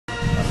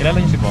Kilala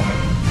niyo si Bongit?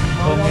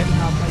 Bongit?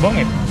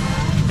 Bongit.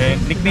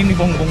 Nickname ni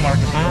Bongbong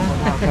Marcos.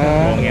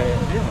 Bongit.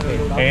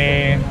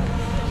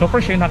 So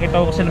first siya, nakita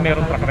ko kasi na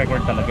mayroong track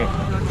record talaga.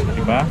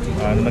 Diba?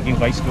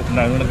 Naging vice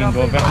naging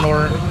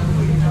governor.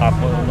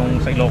 Tapos nung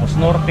sa Ilocos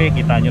Norte,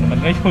 kita nyo naman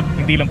ngayon,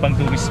 hindi lang pang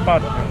tourist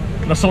spot.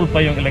 Na-solve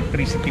pa yung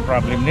electricity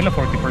problem nila.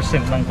 40%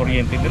 ng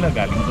kuryente nila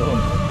galing doon.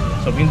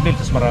 So windmill,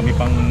 tapos marami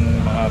pang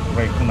mga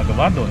proyekto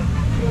nagawa doon.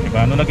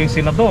 Diba? Nung naging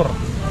senador,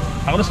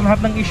 ako sa lahat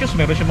ng issues,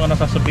 meron siya mga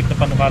nasasubmit na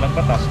panukalang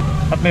batas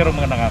at meron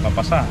mga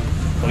nakakapasa.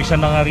 So isa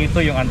na nga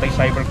rito yung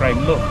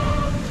anti-cybercrime law.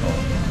 So,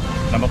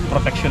 na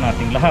magproteksyon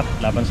nating lahat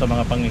laban sa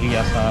mga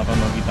panghihiya sa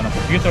pamamagitan ng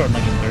computer,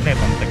 ng internet,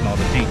 ng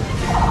technology.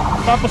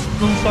 Tapos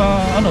dun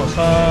sa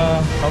sa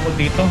tawag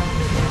dito,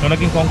 nung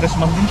naging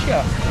congressman din siya.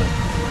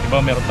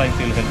 Diba, meron tayong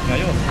PhilHealth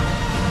ngayon.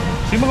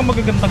 So yung mga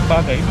magagandang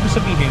bagay, ibig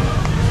sabihin,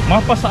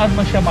 mapasaan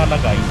man siya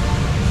malagay,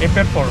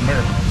 performer.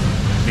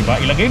 Diba?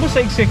 Ilagay mo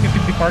sa executive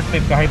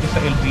department kahit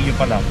sa LGU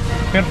pa lang,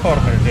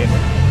 performer din.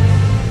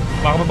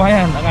 Mga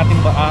kababayan, ang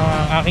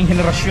aking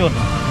henerasyon,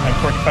 I'm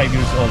 45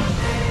 years old.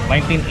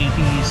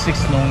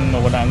 1986 nung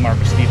nawala ang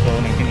Marcos dito,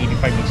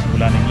 1985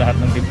 nagsimula ng lahat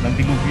ng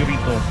dilubyo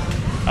rito.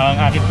 Ang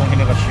akin pong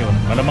henerasyon,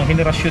 malamang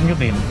henerasyon nyo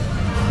din.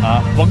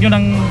 Wag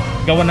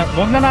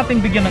na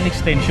natin bigyan ng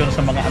extension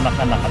sa mga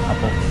anak-anak at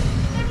apo.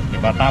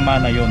 Diba?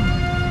 Tama na yun.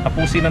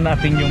 Tapusin na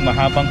natin yung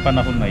mahabang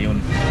panahon na yun.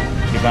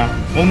 Diba?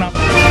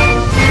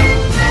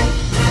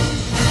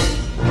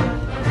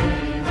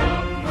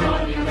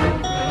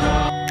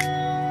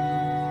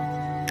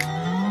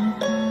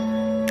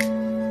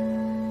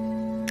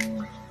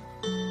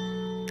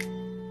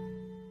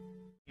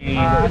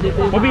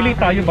 Pumili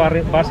tayo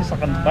base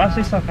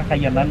sa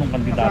kakayanan ng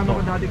kandidato.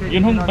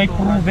 Yun may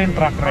proven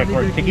track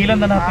record. Tigilan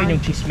na natin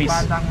yung chismis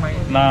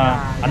na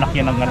anak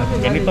yan ng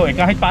ganito.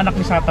 Kahit pa anak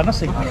ni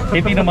Satanas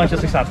hindi naman siya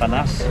si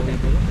Satanas.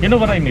 You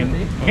know what I mean?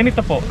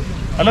 Ganito po.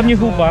 Alam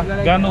niyo ba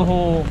gaano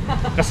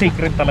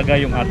ka-sacred talaga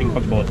yung ating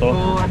pagboto?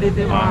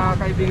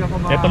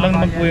 Ito lang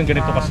naman po yung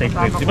ganito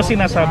ka-sacred. Di ba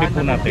sinasabi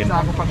po natin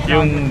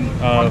yung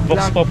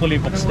Vox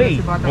Populi Vox Dei,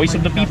 voice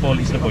of the people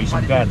is the voice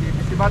of God.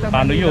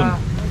 Paano yun?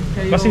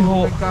 Kasi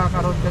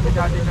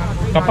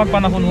kapag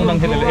panahon ng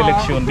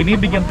eleksyon,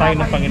 binibigyan tayo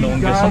ng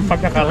Panginoong Diyos ang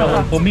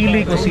pagkakataon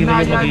pumili kung sino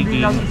yung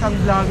magiging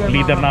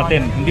leader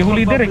natin. Hindi ho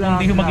leader,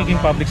 hindi ho magiging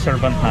public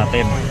servant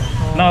natin.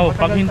 Now,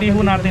 pag hindi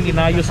ho natin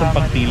inayos ang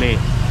pagpili,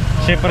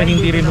 syempre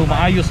hindi rin ho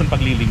maayos ang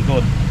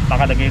paglilingkod.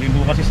 Nakalagay rin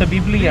ho kasi sa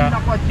Biblia,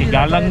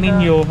 igalang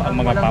ninyo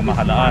ang mga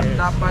pamahalaan.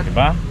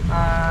 Diba?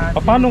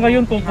 Paano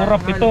ngayon kung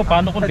corrupt ito?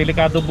 Paano kung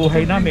delikado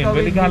buhay namin?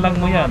 Well, igalang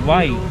mo yan.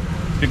 Why?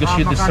 Because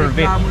you deserve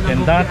it,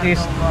 and that is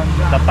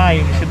the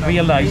time you should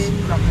realize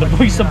the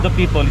voice of the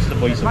people is the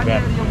voice of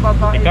God.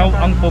 Ikaw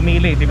ang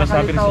pumili, di ba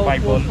sabi rin sa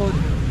Bible,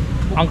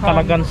 ang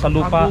kalagan sa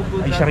lupa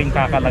ay siya rin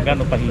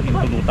kakalagan o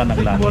pahihintulutan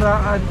ng langit.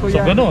 So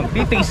ganoon,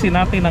 titiisin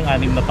natin ang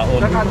 6 na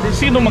taon.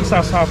 Sino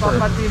magsasuffer?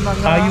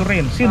 Tayo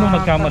rin. Sino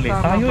nagkamali?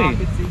 Tayo eh.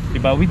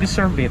 Di ba? We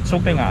deserve it. So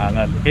kaya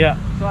aangal. Kaya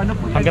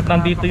hanggat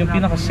nandito yung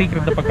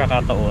pinaka-sacred na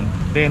pagkakataon,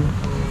 then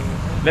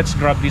let's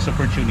grab this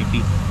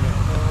opportunity.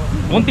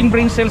 Konting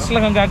brain cells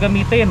lang ang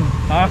gagamitin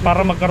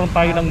para magkaroon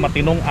tayo ng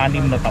matinong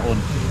 6 na taon.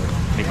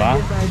 Diba?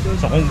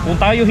 So kung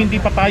tayo hindi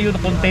pa tayo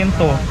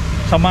kontento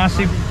sa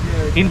massive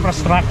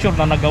infrastructure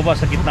na nagawa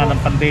sa gitna ng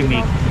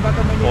pandemic,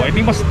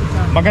 edi mas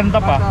maganda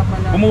pa,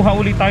 kumuha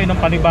ulit tayo ng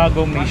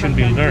panibagong nation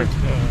builder.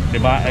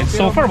 Diba? And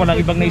so far, walang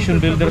ibang nation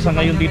builder sa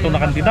ngayon dito na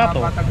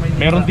kandidato.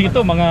 Meron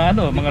dito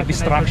mga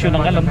distraction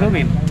ang alam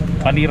gawin.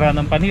 Panira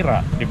ng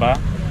panira. Diba?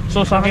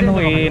 So sa akin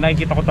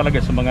nakikita ko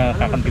talaga sa mga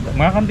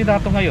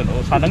kandidato ngayon,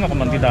 sana nga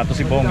kumandidato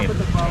si Bongit.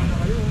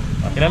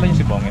 Kilala niyo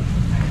si Bongit?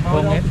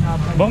 Bongit?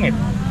 Bongit.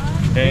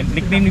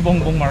 Nickname ni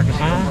Bongbong Marcos.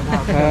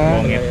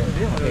 Bongit.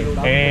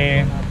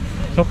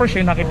 So first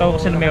siya, nakita ko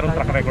kasi na mayroong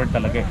track record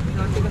talaga.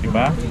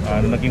 Diba?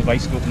 Naging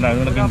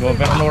naging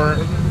governor.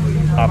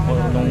 Tapos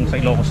nung sa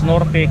Ilocos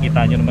Norte,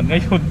 kita nyo naman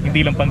ngayon,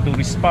 hindi lang pang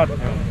tourist spot.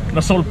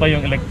 Na-solve pa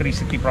yung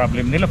electricity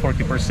problem nila.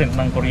 40%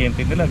 ng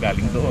kuryente nila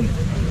galing doon.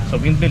 So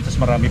windmill, tapos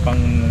marami pang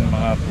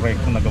mga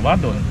proyekto nagawa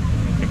doon.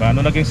 Diba?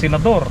 Nung naging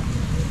senador,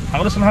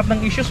 ako sa lahat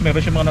ng issues, meron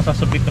siya mga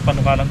nasasubmit na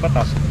panukalang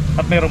batas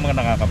at meron mga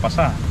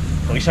nakakapasa.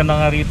 So isa na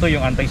nga rito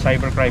yung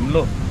anti-cybercrime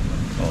law.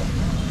 So,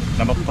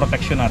 na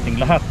magproteksyon nating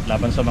lahat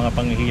laban sa mga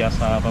panghihiya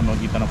sa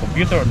pamamagitan ng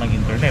computer, ng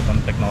internet,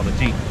 ng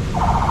technology.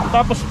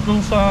 Tapos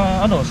dun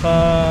sa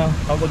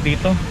tawag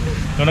dito,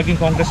 nung naging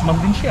congressman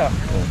din siya.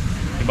 So,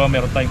 diba,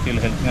 meron tayong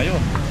PhilHealth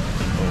ngayon.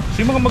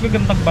 So yung mga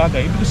magagandang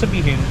bagay, ibig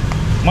sabihin,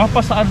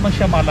 mapasaan man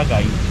siya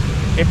malagay,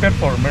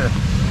 performer.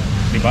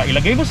 Diba?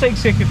 Ilagay mo sa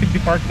executive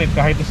department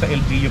kahit sa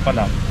LGU pa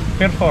lang,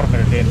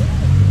 performer din.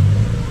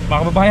 Mga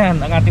kababayan,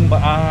 ang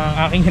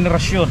aking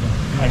henerasyon,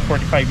 I'm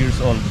 45 years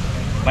old.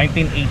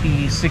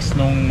 1986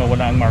 nung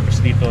nawala ang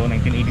Marcos dito,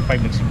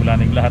 1985 nagsimula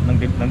ng lahat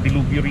ng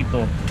dilubyo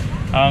rito.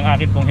 Ang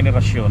akin pong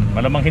henerasyon,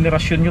 malamang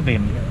henerasyon nyo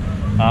din.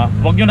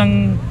 Wag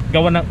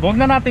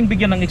na natin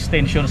bigyan ng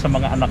extension sa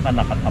mga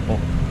anak-anak at apo.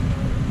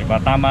 Diba?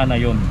 Tama na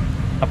yun.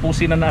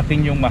 Tapusin na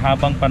natin yung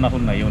mahabang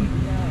panahon na yun.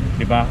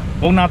 Di ba?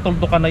 Kung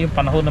natuldo ka na yung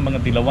panahon ng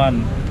mga dilawan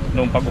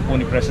noong pag-upo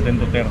ni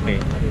President Duterte,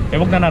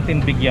 wag na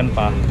natin bigyan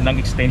pa ng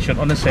extension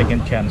on a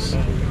second chance.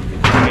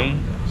 Okay?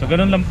 So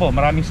ganun lang po.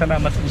 Maraming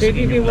salamat po sa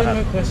inyo one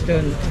lahat. more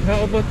question. How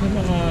about yung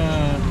mga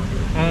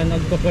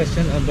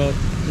nagpo-question about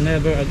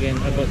never again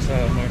about sa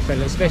martial,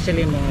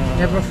 especially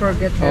mga Never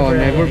forget,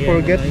 Never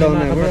forget daw,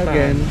 never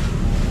again.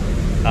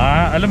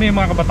 Alam mo yung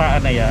mga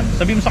kabataan na yan,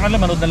 sabi mo sa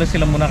kanila, manood na lang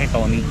sila muna kay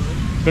Tony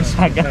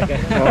Gonzaga.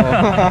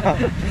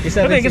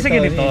 Isa rin Kasi si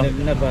Tony ganito,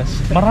 nabas.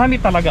 marami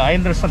talaga, I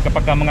understand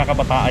kapag mga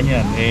kabataan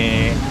yan,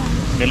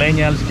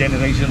 millennials,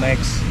 Generation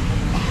X,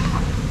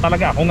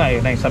 talaga ako nga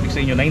sabi ko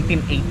sa inyo,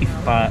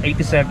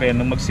 1987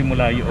 nung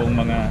magsimula yung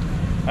mga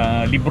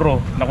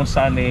libro na kung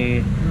saan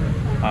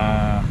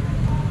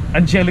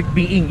angelic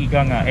being,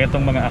 ika nga,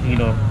 etong mga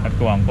Aquino at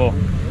Cuangco.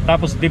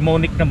 Tapos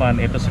demonic naman,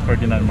 ito si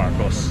Ferdinand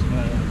Marcos.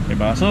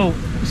 Diba? So,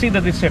 see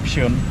the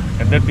deception,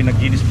 and then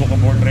pinag-Guinness Book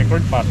of World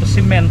Record pa to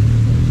cement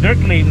their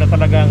claim na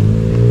talagang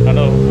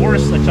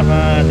worst at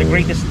saka the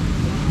greatest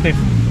thief,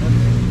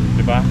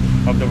 diba,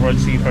 of the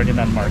world, si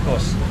Ferdinand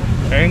Marcos.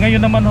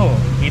 Ngayon naman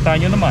kita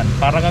nyo naman,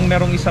 parang ang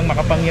merong isang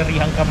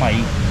makapangyarihang kamay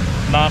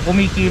na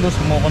kumikilos,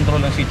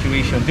 kumokontrol ng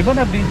situation. Di ba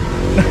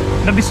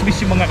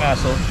na-dismiss yung mga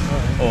kaso?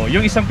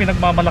 Yung isang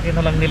pinagmamalaki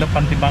na lang nilang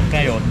pantibank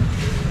ngayon,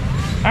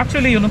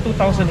 actually yun noong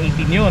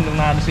 2018 yun, nung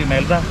naano si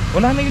Melda,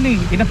 wala na yun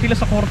inapila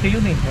sa korte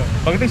yun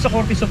Pagdating sa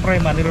Korte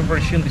Suprema,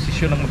 ni-reverse yung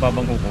desisyon ng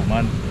mababang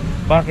hukuman.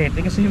 Bakit?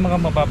 Kasi yung mga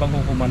mababang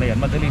hukuman na yan,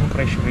 madaling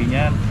pressurein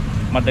yan,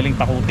 madaling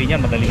takutin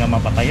yan, madaling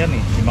mapatayan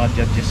yung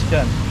mga judges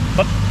dyan.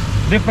 But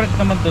different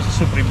naman doon sa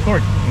Supreme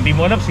Court. Hindi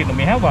mo alam sino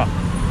may hawak,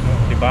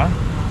 diba?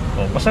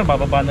 Basta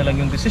bababa na lang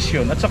yung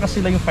desisyon, at saka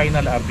sila yung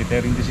final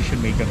arbiter, yung decision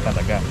maker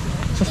talaga.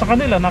 So sa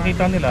kanila,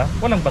 nakita nila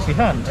walang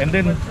basihan. And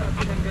then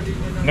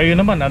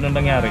ngayon naman, ano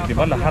nangyari,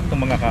 diba? Lahat ng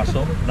mga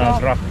kaso na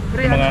draft,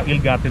 yung mga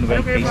ill-gotten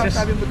wealth cases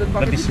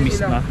na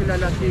dismissed na.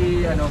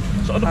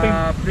 So ano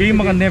pa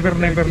yung mga never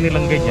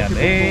nilang ganyan,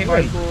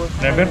 well,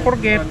 never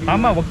forget,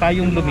 tama, wag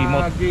tayong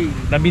lumimot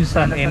na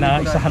minsan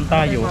naisahan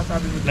tayo,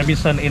 na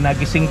minsan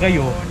nagising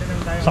kayo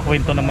sa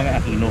kwento ng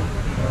mga Aquino,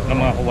 ng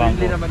mga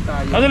Cuangco.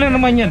 Ano lang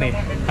naman yan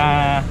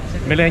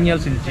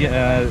millennials and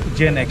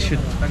Gen X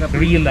should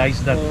realize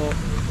that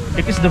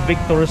it is the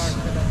victors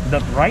that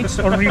writes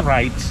or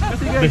rewrites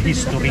the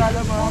history.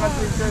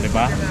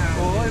 Diba?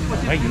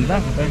 Ay, yun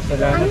lang.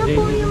 Ano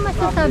po yung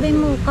masasabi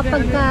mo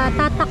kapag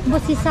tatakbo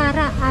si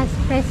Sara as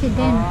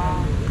president?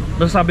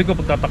 Masasabi ko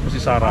pag tatakbo si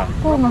Sara.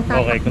 Kung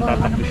tatakbo. Okay, kung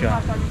tatakbo siya.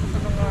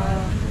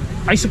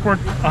 I support,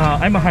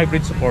 I'm a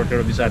hybrid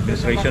supporter of this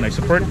administration. I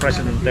support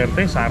President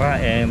Duterte, Sara,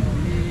 and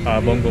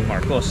Bongbong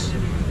Marcos.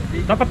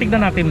 Dapat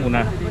tignan natin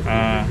muna,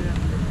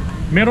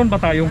 meron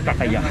ba tayong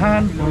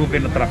kakayahan,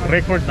 proven na track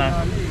record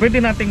na pwede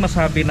nating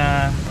masabi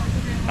na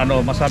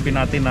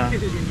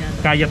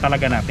kaya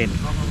talaga natin.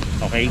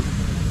 Okay?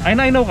 I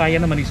know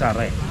kaya naman ni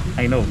Sara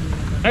I know.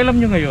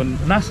 Alam nyo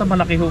ngayon, nasa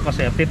malaki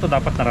kasi at ito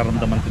dapat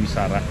nararamdaman ko ni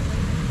Sara.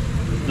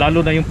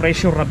 Lalo na yung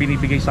pressure na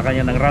binibigay sa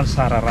kanya ng Run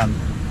Sara Run.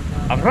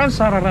 Ang Run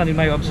Sara Run, in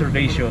my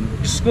observation,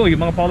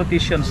 yung mga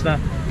politicians na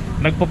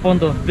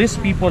nagpopondo,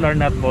 these people are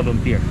not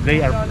volunteer.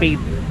 They are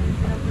paid.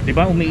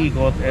 Diba,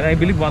 umiikot. And I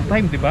believe one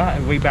time, diba,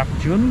 way back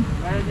June,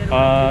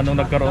 nung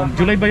nagkaroon,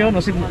 July ba yun?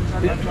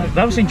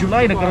 That was in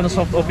July, nagkaroon ng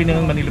soft opening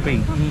ng Manila Bay,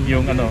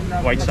 yung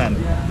White Sand.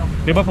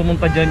 Diba,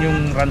 pumunta dyan yung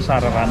Run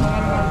Sara Run.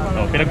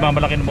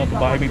 Pinagmamalaki ng mga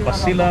babae, may bus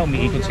sila,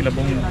 umiikot sila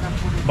buong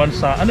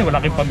bansa.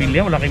 Wala kayong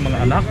pamilya, wala kayong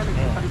mga anak.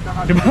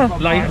 Diba,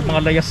 mga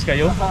layas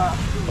kayo.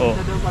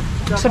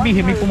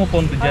 Sabihin, may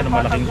pumupondo dyan ng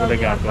malaking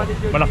delegato,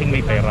 malaking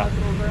may pera.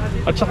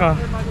 At saka,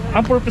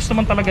 ang purpose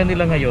naman talaga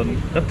nila ngayon,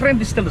 the trend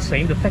is still the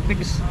same, the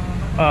technique is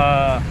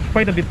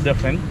quite a bit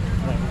different.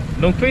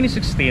 Noong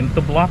 2016,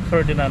 to block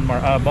Ferdinand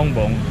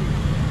Bongbong,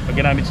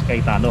 ginamit si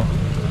Cayetano.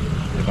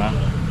 Diba?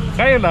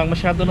 Kaya lang,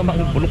 masyado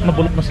namang bulok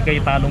na si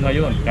Cayetano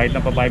ngayon. Kahit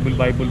na pa Bible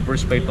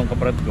verse pa itong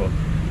kaparad ko,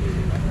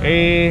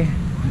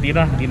 hindi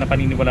na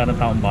paniniwala ng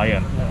taong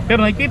bayan.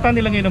 Pero nakikita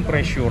nila ngayon ng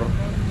pressure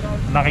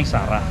na kay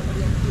Sara.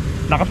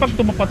 Na kapag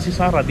tumapat si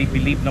Sara, they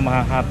believe na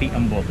mahahati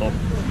ang boto.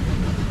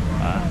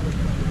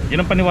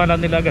 Yun ang paniwala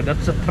nila agad.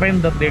 That's a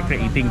trend that they're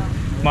creating,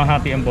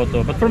 mahahati ang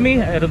boto. But for me,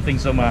 I don't think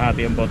so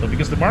mahahati ang boto,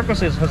 because the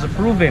Marcoses has a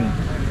proven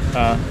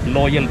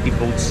loyalty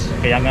votes.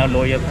 Kaya nga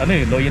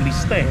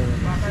loyalista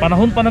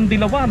Panahon pa ng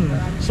dilawan,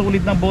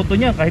 solid ng boto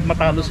niya kahit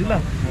matalo sila.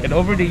 And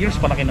over the years,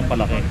 palaki ng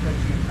palaki.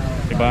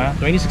 Diba?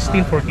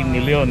 2016, 14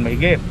 million,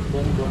 mahigit.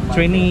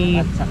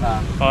 2019,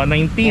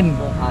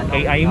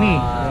 kay Amy,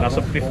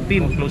 nasa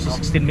 15, close to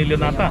 16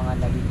 million nata.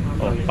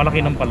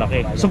 Palaki ng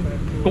palaki. So,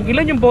 kung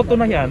ilan yung boto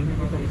na yan,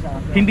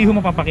 hindi ho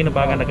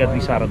mapapakinabangan agad ni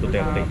Sara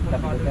Duterte.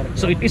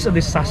 So it is a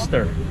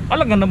disaster.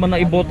 Alam nga naman na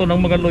iboto ng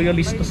mga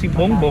loyalista si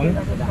Bongbong,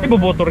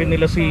 iboboto rin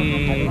nila si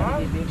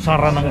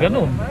Sara ng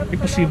ganun.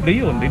 Imposible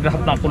yun. Hindi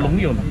lahat nakulong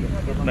yun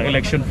na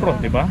election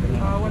fraud, di ba?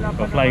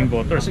 Flying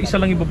voters. So, isa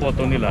lang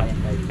iboboto nila.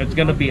 It's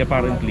gonna be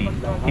apparently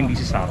hindi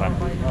si Sara.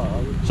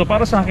 So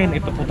para sa akin,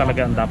 ito po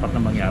talaga ang dapat na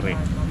mangyari.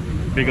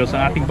 Because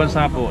ang ating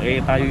bansa po,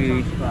 tayo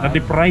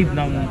na-deprive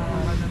ng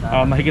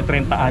mahigit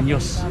 30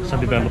 anyos sa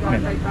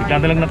development. Bigla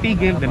na lang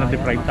natigil, then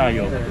na-deprive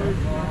tayo.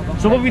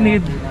 So what we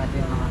need,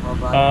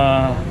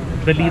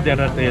 the leader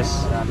that is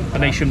a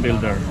nation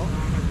builder.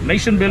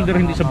 Nation builder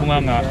hindi sa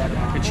bunganga,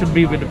 it should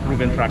be with a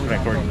proven track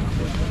record.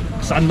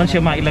 Saan man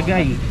siya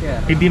mailagay,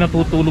 hindi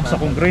natutulog sa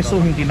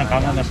Kongreso, hindi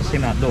nakanganga sa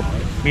Senado,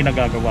 may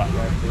nagagawa.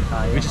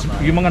 Which is,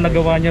 yung mga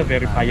nagawa niya,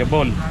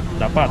 verifiable.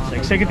 Dapat sa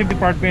Executive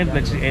Department,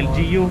 let's say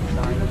LGU,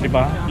 di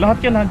ba?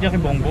 Lahat yan nandiyan kay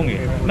Bongbong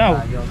eh.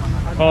 Now,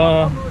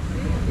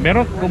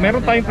 kung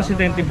meron tayong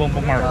Presidente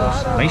Bongbong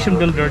Marcos, nation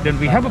builder, then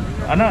we have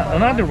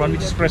another one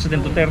which is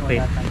President Duterte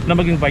na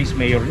maging Vice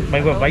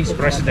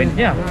President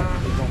niya.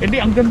 Hindi,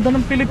 ang ganda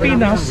ng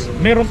Pilipinas,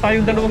 meron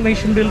tayong dalawang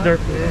nation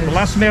builder,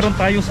 plus meron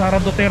tayong Sara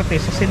Duterte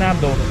sa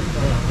Senado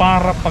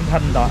para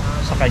paghanda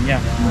sa kanya.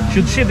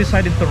 Should she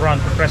decided to run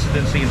for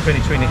presidency in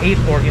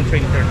 2028 or in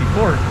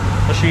 2034,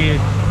 so she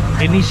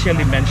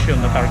initially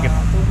mentioned the target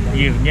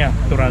year niya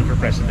to run for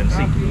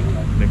presidency.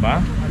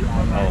 Diba?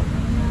 Oh.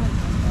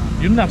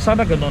 Yun lang,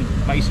 sana ganun,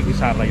 maisip ni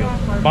Sara yun.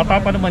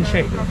 Bata pa naman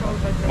siya eh.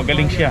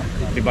 Magaling siya,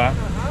 diba?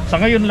 Sa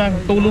ngayon lang,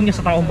 tulong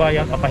niya sa taong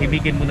bayan,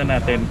 papahimigin muna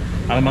natin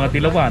ang mga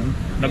dilawan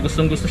na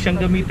gustong-gusto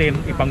siyang gamitin,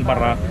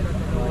 ipangbara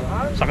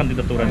sa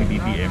kandidatura ni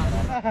BBM.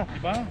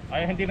 Diba?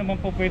 Ay, hindi naman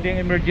po pwede ang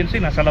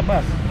emergency, nasa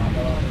labas.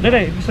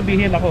 Dede, ibig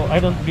sabihin ako,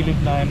 I don't believe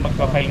na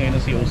magpa-file ngayon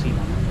ng COC.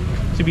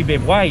 Si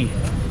BBM, why?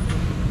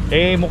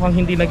 Eh, mukhang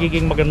hindi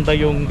nagiging maganda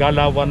yung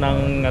galawan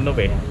ng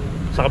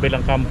sa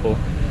kabilang kampo.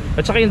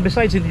 At saka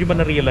besides, hindi ba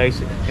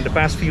na-realize in the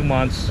past few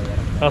months,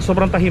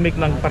 sobrang tahimik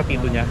ng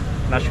partido niya,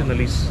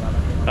 Nationalista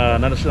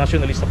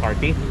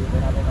Party.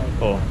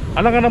 Oh,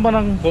 alam ka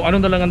naman kung ano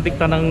na lang ang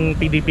dikta ng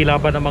PDP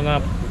laban ng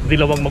mga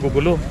dilawang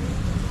magugulo.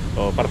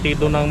 Oh,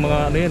 partido ng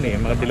mga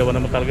mga dilawan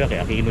naman talaga,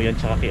 kay Aquino yan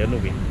tsaka kay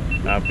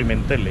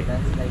Pimentel eh.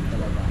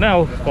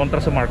 Now,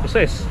 kontra sa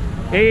Marcoses,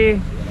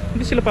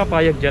 hindi sila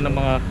papayag diyan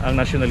ang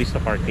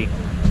Nationalista Party.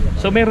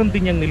 So meron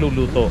din yang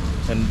niluluto.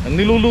 And ang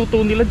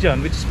niluluto nila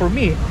diyan, which is for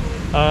me,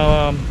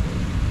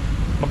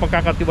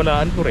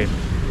 mapagkakatiwalaan ko rin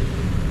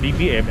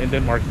BBM and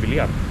then Mark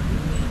Villar.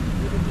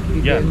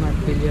 Yan.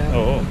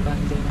 Oo.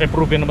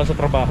 Proven naman sa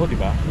trabaho, di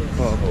ba?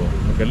 Oo.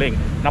 Magaling.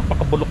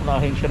 Napakabulok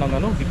na ahensya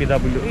ng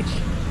DPWH.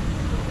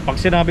 Pag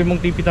sinabi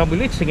mong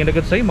DPWH, singin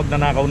agad sa'yo,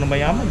 magnanakaw na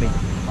mayaman eh.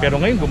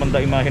 Pero ngayon, gumanda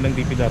imahe ng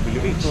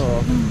DPWH.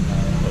 Oo.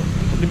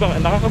 Di ba,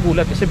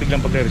 nakakagulat kasi biglang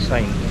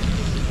pagre-resign.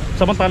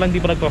 Samantalang di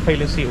ba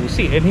nagpa-file ng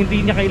COC, and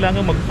hindi niya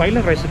kailangan mag-file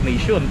ng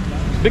resignation.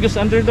 Because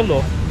under the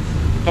law,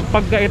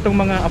 kapag itong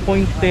mga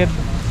appointed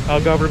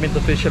government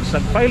officials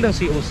nag-file ng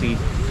COC,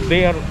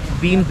 they are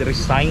deemed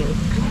resigned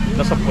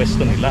na sa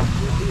pwesto nila.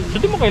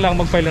 So di mo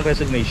kailangan mag-file ng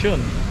resignation.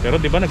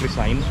 Pero di ba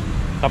nag-resign?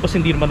 Tapos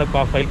hindi naman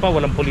nagpa-file pa,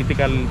 walang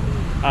political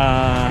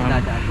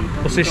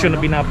position na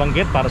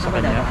binabanggit para sa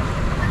kanya.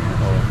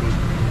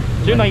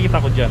 So yun nakikita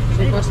ko dyan.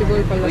 So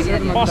possible pala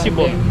sir,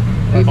 Possible.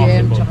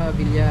 BBM tsaka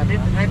Villar.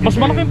 Mas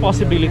malaking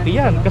possibility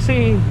yan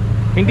kasi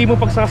hindi mo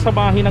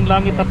pagsasamahin ng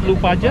langit at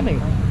lupa dyan eh.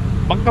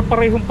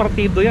 Magkaparehong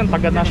partido yan,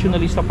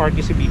 taga-Nationalista Party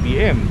si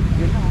BBM.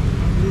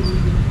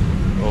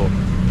 Oh.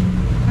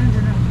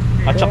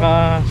 At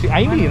saka si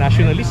Aimee,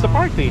 Nationalista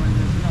Party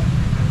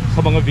sa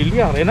mga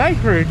Villar. And I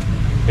heard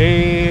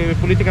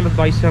political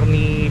advisor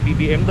ni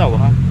BBM daw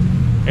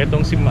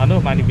etong si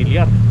Manny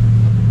Villar.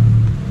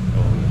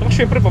 So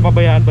syempre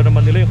pababayaan ba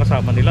naman nila yung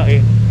kasama nila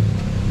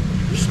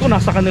Diyos ko,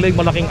 nasa kanila yung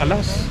malaking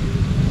alas,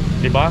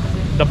 diba?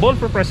 The ball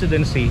for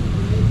presidency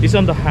is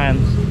on the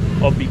hands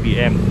of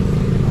BBM.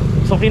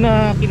 So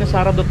kina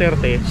Sara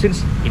Duterte,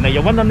 since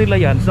inayawan na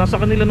nila yan, nasa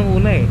kanila nung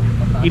una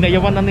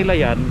inayawan na nila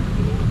yan,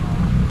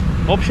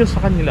 options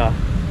sa kanila,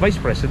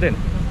 Vice President.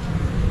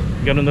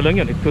 Ganun na lang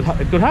yun. It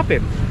could happen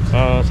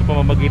sa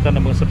pamamagitan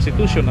ng mga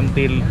substitution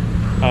until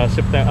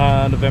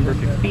November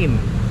 15,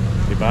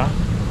 diba?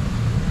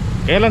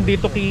 Kaya lang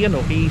dito kay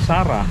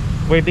Sara,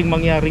 pwedeng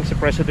mangyaring si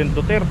President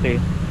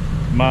Duterte,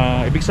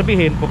 ibig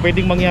sabihin,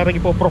 pwedeng mangyaring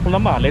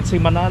ipoproklama, let's say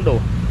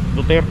manalo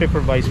Duterte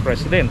for Vice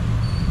President,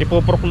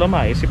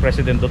 ipoproklama si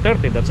President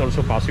Duterte. That's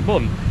also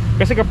possible.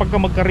 Kasi kapag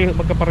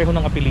magkapareho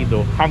ng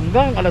apelido,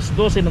 hanggang alas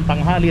 12 ng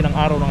tanghali ng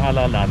araw ng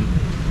halalan,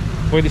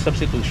 pwede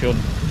substitution.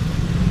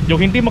 Yung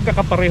hindi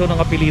magkakapareho ng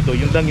apelido,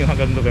 yun lang yung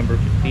hanggang November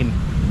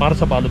 15 para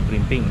sa ballot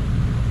printing.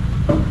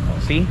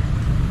 See?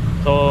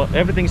 So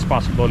everything is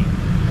possible.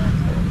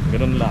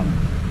 Ganun lang.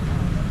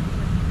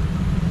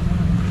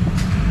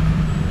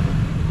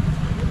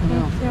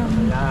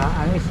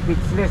 Ang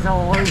speechless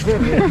ako kay sir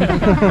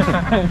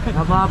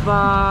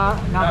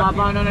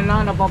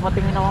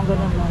napapatingin ako ng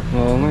ganun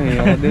Oo nga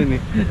ako din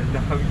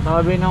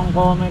Sabi ng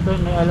comment doon,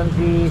 may alam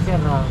si sir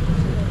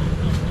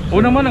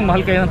Una man, ang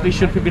mahal kaya ng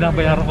tuition fee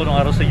binabayaran ko nung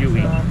araw sa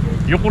UE.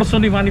 Yung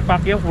kurso ni Manny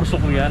Pacquiao, kurso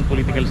ko yan,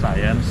 political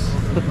science.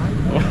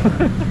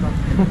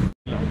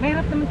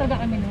 Mahirap naman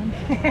talaga kami nun.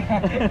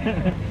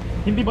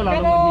 Hindi ba lalo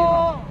Pero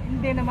mahirap?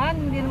 hindi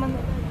naman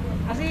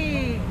kasi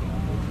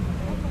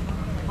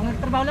ang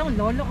nagtrabaho lang,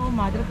 lolo ko,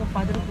 mother ko,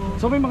 father ko.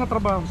 So may mga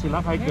trabaho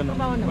sila kahit May ganun,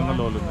 trabaho mga naman.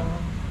 lolo na.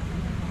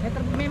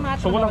 May mga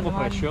So walang trabaho naman.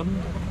 oppression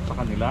sa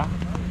kanila?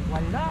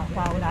 Wala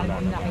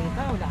akong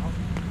nakita, wala akong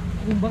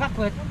kumbaga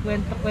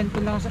kwento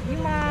lang sa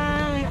yung mga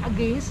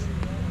against.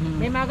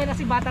 May mga ganun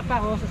si bata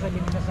pa ako,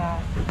 sasabihin nila sa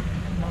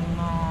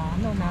mga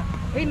ano na,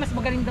 mas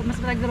magaling daw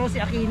si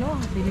Aquino,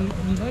 si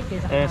Ninoy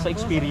kaysa Sa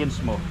experience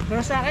mo.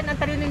 Pero sa akin, ang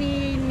talino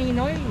ni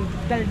Ninoy,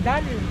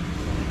 daldal.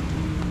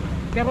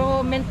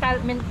 Pero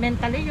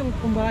mentally, yung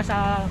kumbaga sa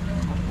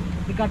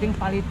regarding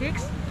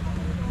politics,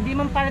 hindi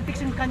man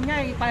politics yung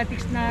kanya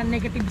politics na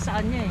negative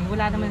sa kanya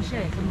wala naman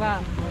siya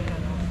kumbaga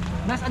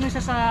mas ano siya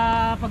sa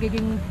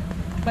pagiging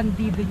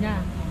bandido niya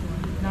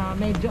na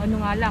medyo ano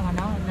nga lang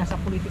nasa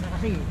politika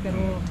kasi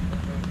pero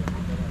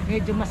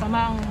medyo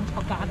masama ang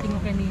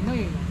pagkakatingin kay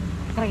Ninoy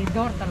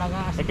traidor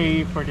talaga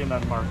Kay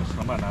Ferdinand Marcos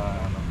naman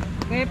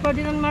kay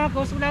Ferdinand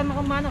Marcos wala naman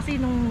kumano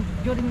kasi nung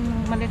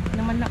during malit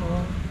naman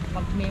ako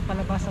pag may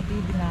palabas sa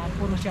TV na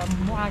puro siya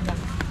muanak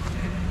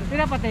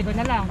pinapatay ko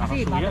na lang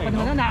kasi Nakasuya, bata pa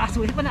naman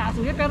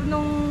naasuya pero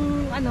nung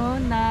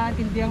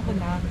naintindihan ko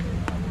na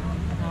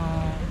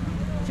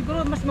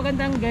siguro mas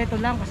magandang ganito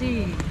lang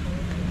kasi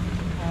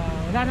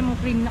wala namang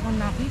crime na akong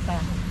nakita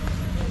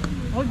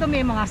although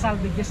may mga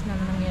salvages na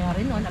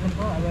nangyayari noon alam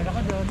ko, aware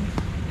ako doon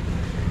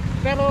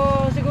pero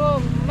siguro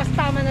mas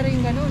tama na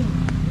rin ganun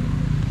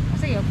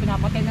kasi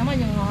pinapatay naman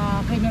yung mga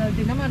criminal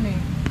din naman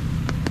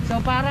so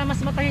para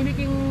mas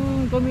matahimik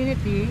yung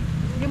community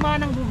yung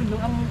mga nanggugulo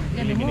ang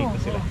eliminate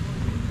mo sila.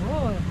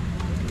 Oo.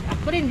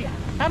 Actually,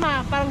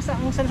 tama, parang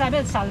ang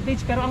sinasabi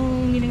salvage, pero ang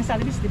meaning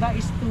salvage, di ba,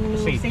 is to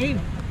save,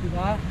 di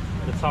ba?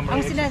 The summary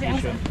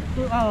execution.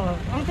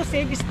 Ang to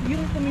save is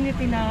yung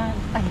community na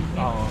tahimik.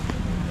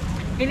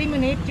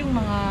 Eliminate yung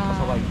mga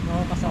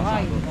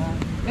pasaway, di ba?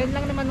 Ganyan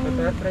lang naman nung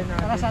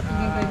para sa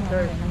tingin ko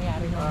yung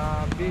nangyari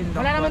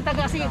wala naman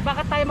taga kasi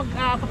bakit tayo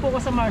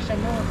magpapokus sa martial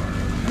law?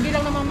 Hindi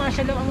lang naman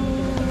martial law ang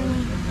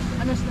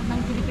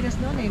ng Pilipinas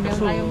noon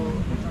meron tayong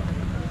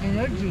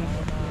energy,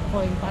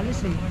 foreign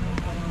policy,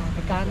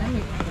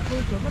 economic,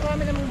 culture.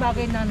 Marami namang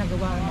bagay na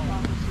nagawa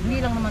hindi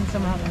lang naman sa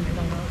mga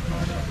kanilang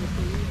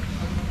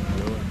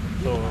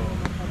So,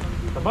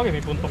 sabagay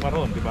may punto ka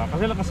ron, di ba?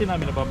 Kasi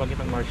namin nababanggit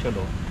ang martial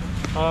law.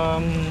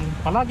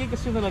 Palagi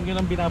kasi na lang yun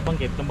ang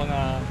binabanggit ng mga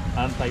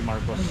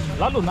anti-Marcos,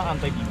 lalo na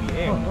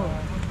anti-BBM.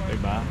 Di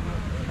ba?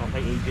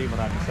 Okay, AJ,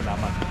 maraming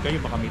salamat. Kayo,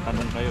 baka may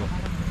tanong kayo.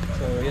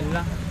 So, yun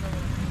lang.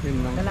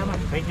 Salamat.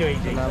 Thank you,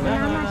 AJ.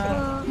 Salamat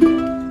po.